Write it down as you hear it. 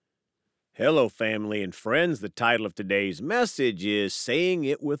Hello, family and friends. The title of today's message is Saying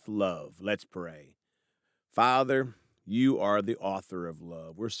It with Love. Let's pray. Father, you are the author of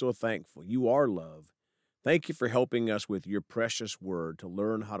love. We're so thankful. You are love. Thank you for helping us with your precious word to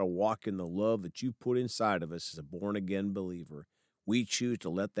learn how to walk in the love that you put inside of us as a born again believer. We choose to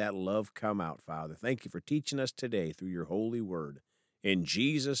let that love come out, Father. Thank you for teaching us today through your holy word. In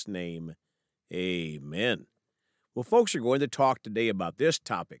Jesus' name, amen. Well, folks are going to talk today about this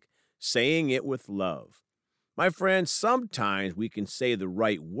topic, saying it with love. My friends, sometimes we can say the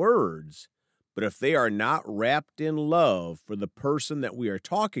right words, but if they are not wrapped in love for the person that we are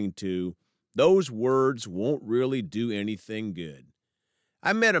talking to, those words won't really do anything good.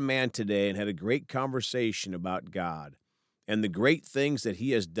 I met a man today and had a great conversation about God and the great things that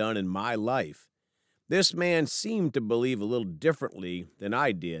he has done in my life. This man seemed to believe a little differently than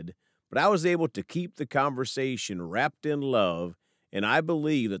I did, but I was able to keep the conversation wrapped in love, and I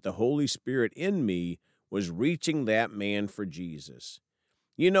believe that the Holy Spirit in me was reaching that man for Jesus.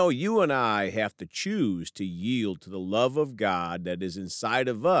 You know, you and I have to choose to yield to the love of God that is inside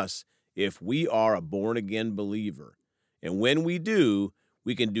of us if we are a born again believer. And when we do,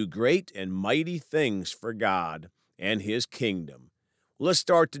 we can do great and mighty things for God and his kingdom. Let's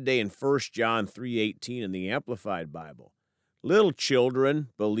start today in 1 John 3:18 in the Amplified Bible. Little children,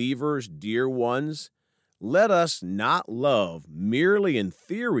 believers, dear ones, let us not love merely in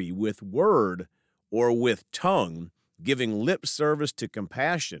theory with word or with tongue, giving lip service to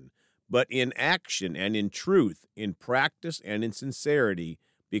compassion, but in action and in truth, in practice and in sincerity,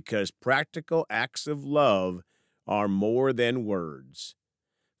 because practical acts of love are more than words.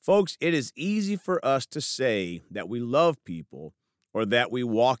 Folks, it is easy for us to say that we love people or that we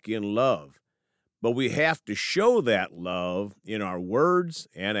walk in love, but we have to show that love in our words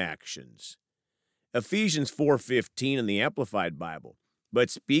and actions. Ephesians 4:15 in the Amplified Bible, but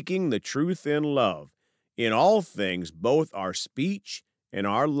speaking the truth in love, in all things, both our speech and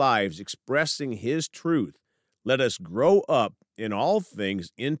our lives expressing his truth, let us grow up in all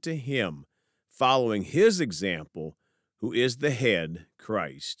things into him, following his example, who is the head,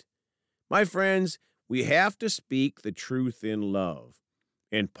 Christ. My friends, we have to speak the truth in love.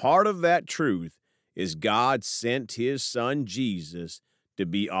 And part of that truth is God sent his son Jesus to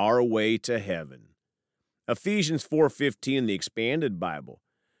be our way to heaven. Ephesians 4:15 in the Expanded Bible.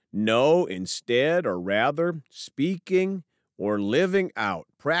 No, instead, or rather, speaking or living out,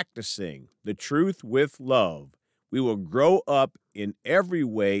 practicing the truth with love, we will grow up in every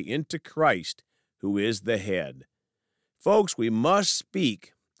way into Christ, who is the head. Folks, we must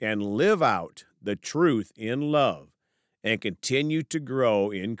speak and live out the truth in love and continue to grow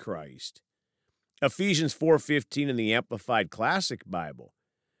in Christ. Ephesians 4:15 in the Amplified Classic Bible.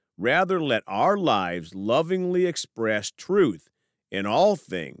 Rather, let our lives lovingly express truth in all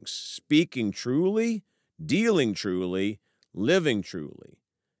things, speaking truly, dealing truly, living truly.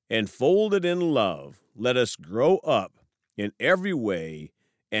 And folded in love, let us grow up in every way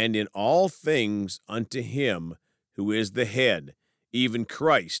and in all things unto him who is the head, even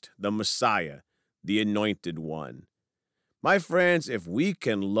Christ, the Messiah, the Anointed One. My friends, if we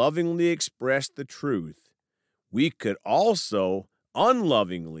can lovingly express the truth, we could also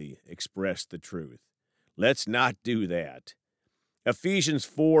unlovingly express the truth. Let's not do that. Ephesians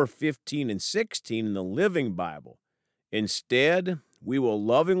 4:15 and 16 in the Living Bible. Instead, we will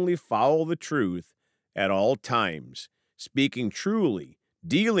lovingly follow the truth at all times, speaking truly,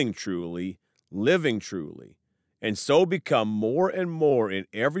 dealing truly, living truly, and so become more and more in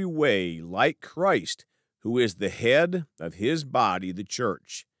every way like Christ, who is the head of his body, the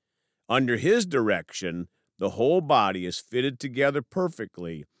church. Under his direction, the whole body is fitted together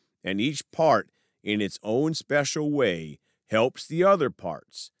perfectly, and each part, in its own special way, helps the other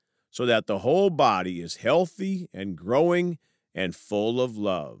parts, so that the whole body is healthy and growing and full of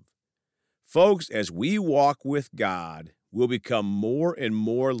love. Folks, as we walk with God, we'll become more and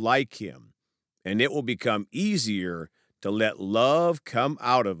more like him, and it will become easier to let love come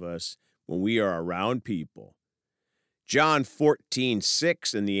out of us when we are around people. John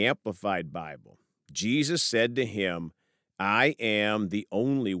 14:6 in the Amplified Bible. Jesus said to him, I am the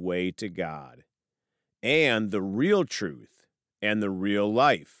only way to God, and the real truth, and the real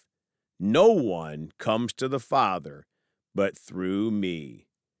life. No one comes to the Father but through me.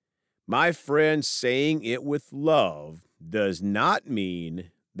 My friend, saying it with love does not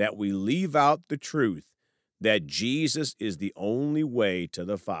mean that we leave out the truth that Jesus is the only way to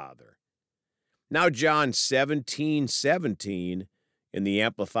the Father. Now, John 17:17 in the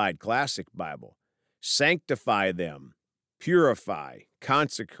Amplified Classic Bible. Sanctify them, purify,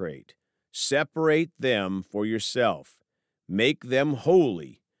 consecrate, separate them for yourself, make them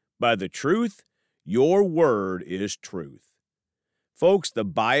holy by the truth. Your word is truth. Folks, the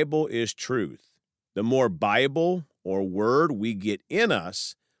Bible is truth. The more Bible or word we get in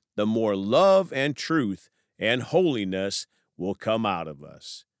us, the more love and truth and holiness will come out of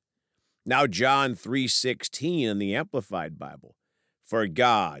us. Now, John 3:16 in the Amplified Bible. For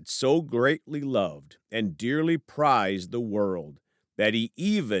God so greatly loved and dearly prized the world that he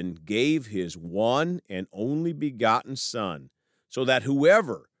even gave his one and only begotten Son, so that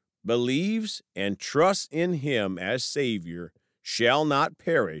whoever believes and trusts in him as Savior shall not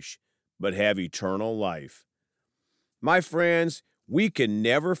perish, but have eternal life. My friends, we can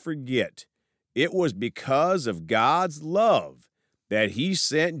never forget it was because of God's love that he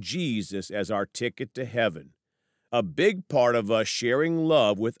sent Jesus as our ticket to heaven. A big part of us sharing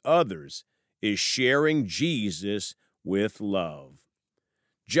love with others is sharing Jesus with love.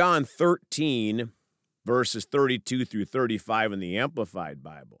 John 13, verses 32 through 35 in the Amplified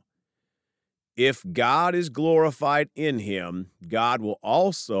Bible. If God is glorified in him, God will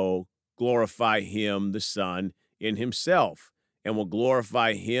also glorify him, the Son, in himself, and will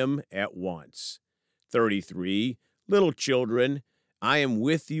glorify him at once. 33, little children, I am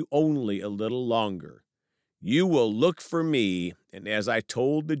with you only a little longer. You will look for me, and as I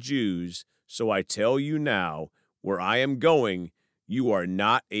told the Jews, so I tell you now, where I am going, you are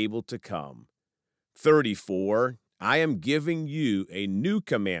not able to come. 34, I am giving you a new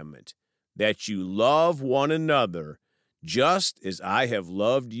commandment, that you love one another, just as I have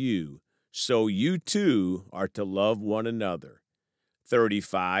loved you, so you too are to love one another.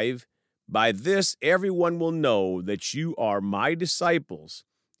 35, by this everyone will know that you are my disciples,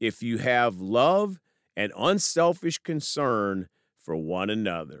 if you have love and unselfish concern for one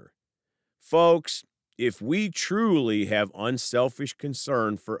another. Folks, if we truly have unselfish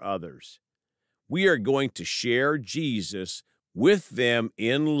concern for others, we are going to share Jesus with them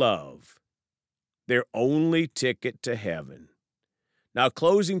in love, their only ticket to heaven. Now,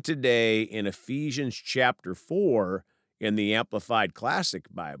 closing today in Ephesians chapter 4 in the Amplified Classic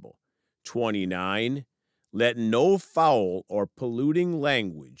Bible, 29, let no foul or polluting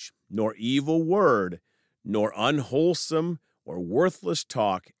language, nor evil word, nor unwholesome or worthless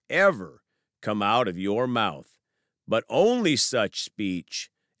talk ever come out of your mouth, but only such speech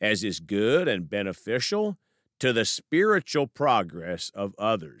as is good and beneficial to the spiritual progress of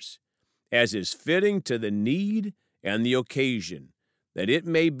others, as is fitting to the need and the occasion, that it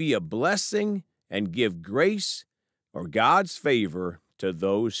may be a blessing and give grace or God's favor to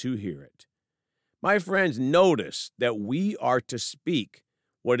those who hear it. My friends, notice that we are to speak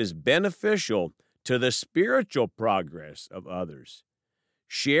what is beneficial to the spiritual progress of others.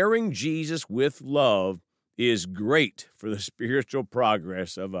 Sharing Jesus with love is great for the spiritual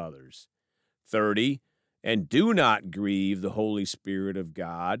progress of others. 30, and do not grieve the Holy Spirit of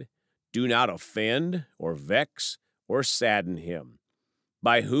God. Do not offend or vex or sadden him,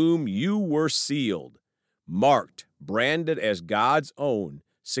 by whom you were sealed, marked, branded as God's own,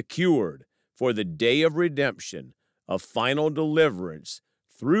 secured for the day of redemption, of final deliverance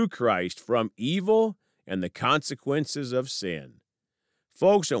through Christ from evil and the consequences of sin.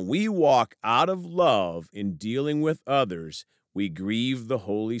 Folks, when we walk out of love in dealing with others, we grieve the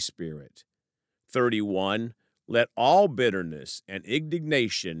Holy Spirit. 31, let all bitterness and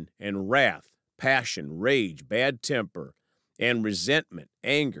indignation and wrath, passion, rage, bad temper, and resentment,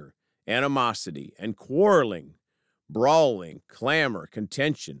 anger, animosity, and quarreling, brawling, clamor,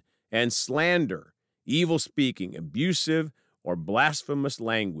 contention, and slander, evil speaking, abusive, or blasphemous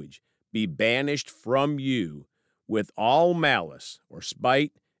language be banished from you, with all malice, or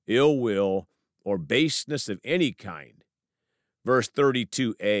spite, ill will, or baseness of any kind. Verse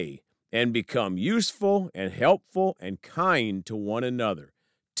 32a, and become useful and helpful and kind to one another,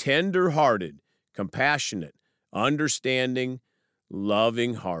 tender-hearted, compassionate, understanding,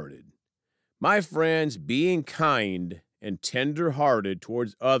 loving-hearted. My friends, being kind and tender-hearted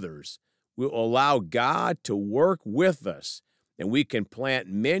towards others will allow God to work with us, and we can plant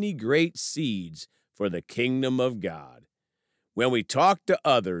many great seeds for the kingdom of God. When we talk to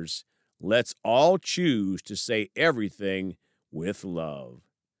others, let's all choose to say everything with love.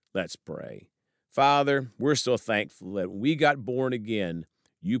 Let's pray. Father, we're so thankful that when we got born again,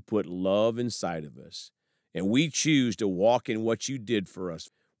 you put love inside of us, and we choose to walk in what you did for us.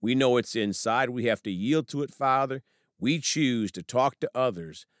 We know it's inside. We have to yield to it, Father. We choose to talk to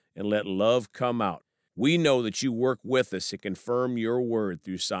others and let love come out. We know that you work with us to confirm your word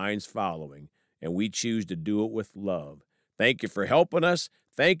through signs following, and we choose to do it with love. Thank you for helping us.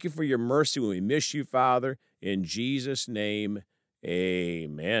 Thank you for your mercy when we miss you, Father. In Jesus' name,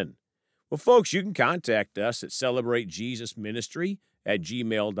 amen. Well, folks, you can contact us at Celebrate Jesus Ministry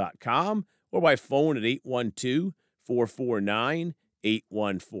gmail.com or by phone at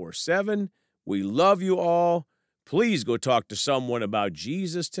 812-449-8147. We love you all. Please go talk to someone about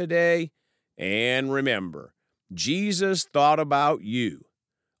Jesus today. And remember, Jesus thought about you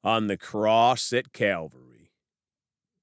on the cross at Calvary.